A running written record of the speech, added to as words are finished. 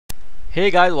Hey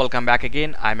guys, welcome back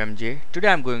again. I'm MJ. Today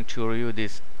I'm going to review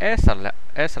this Acer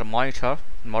monitor.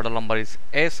 Model number is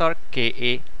Acer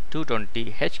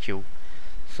KA220HQ.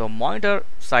 So monitor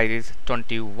size is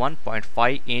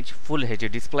 21.5 inch Full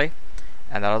HD display,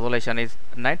 and the resolution is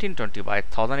 1920 by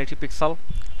 1080 pixel,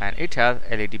 and it has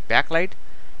LED backlight,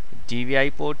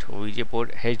 DVI port, VGA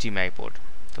port, HDMI port.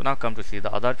 So now come to see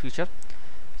the other feature.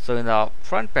 So in the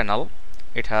front panel,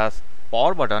 it has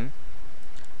power button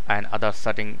and other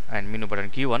setting and menu button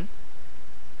given.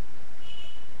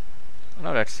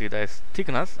 Now let's see the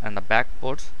thickness and the back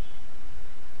ports.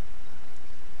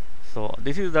 So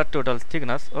this is the total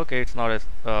thickness. Okay, it's not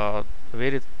a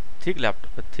very thick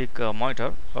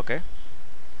monitor. Okay,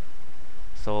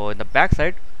 so in the back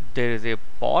side there is a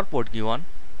power port given,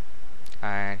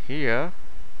 and here,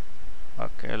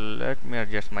 okay, let me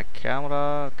adjust my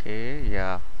camera. Okay,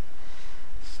 yeah,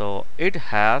 so it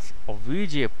has a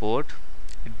VGA port,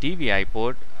 DVI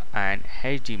port and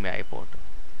HDMI port.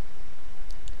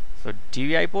 So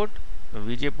DVI port,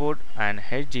 VGA port and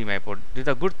HDMI port. This is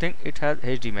a good thing, it has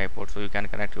HDMI port, so you can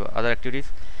connect your other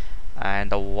activities.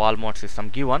 And the wall mount system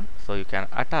given, so you can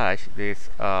attach this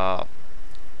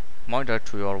monitor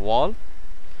to your wall.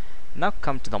 Now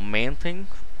come to the main thing,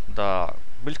 the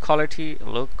build quality,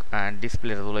 look and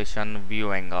display resolution,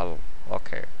 view angle.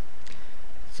 Okay,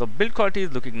 so build quality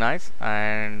is looking nice,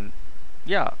 and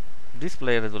yeah,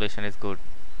 display resolution is good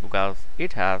because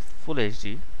it has full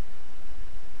HD.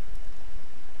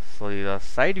 So the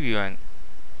side viewing,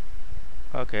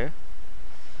 okay,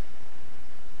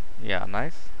 yeah,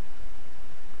 nice.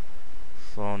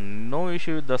 So no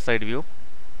issue with the side view,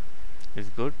 is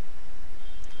good.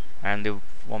 And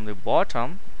from the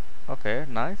bottom, okay,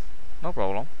 nice, no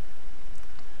problem.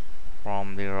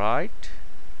 From the right,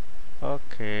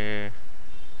 okay,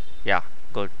 yeah,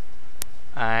 good.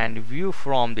 And view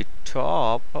from the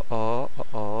top,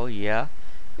 yeah,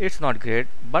 it's not great,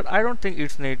 but I don't think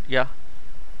it's need. Yeah,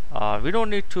 we don't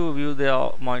need to view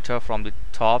the monitor from the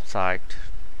top side.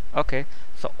 Okay,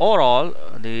 so overall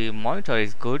the monitor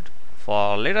is good.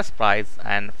 For latest price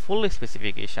and full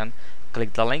specification,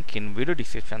 click the link in video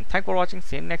description. Thanks for watching.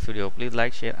 See you in next video. Please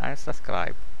like, share and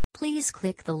subscribe. Please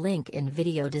click the link in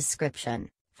video description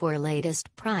for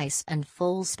latest price and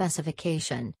full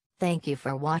specification. Thank you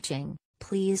for watching.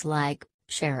 Please like,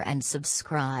 share and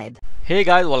subscribe. Hey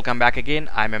guys, welcome back again.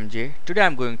 I'm MJ. Today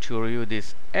I'm going to review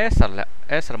this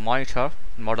Acer monitor.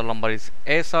 Model number is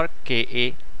Acer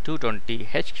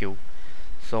KA220HQ.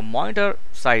 So monitor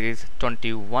size is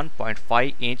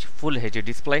 21.5 inch Full HD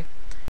display,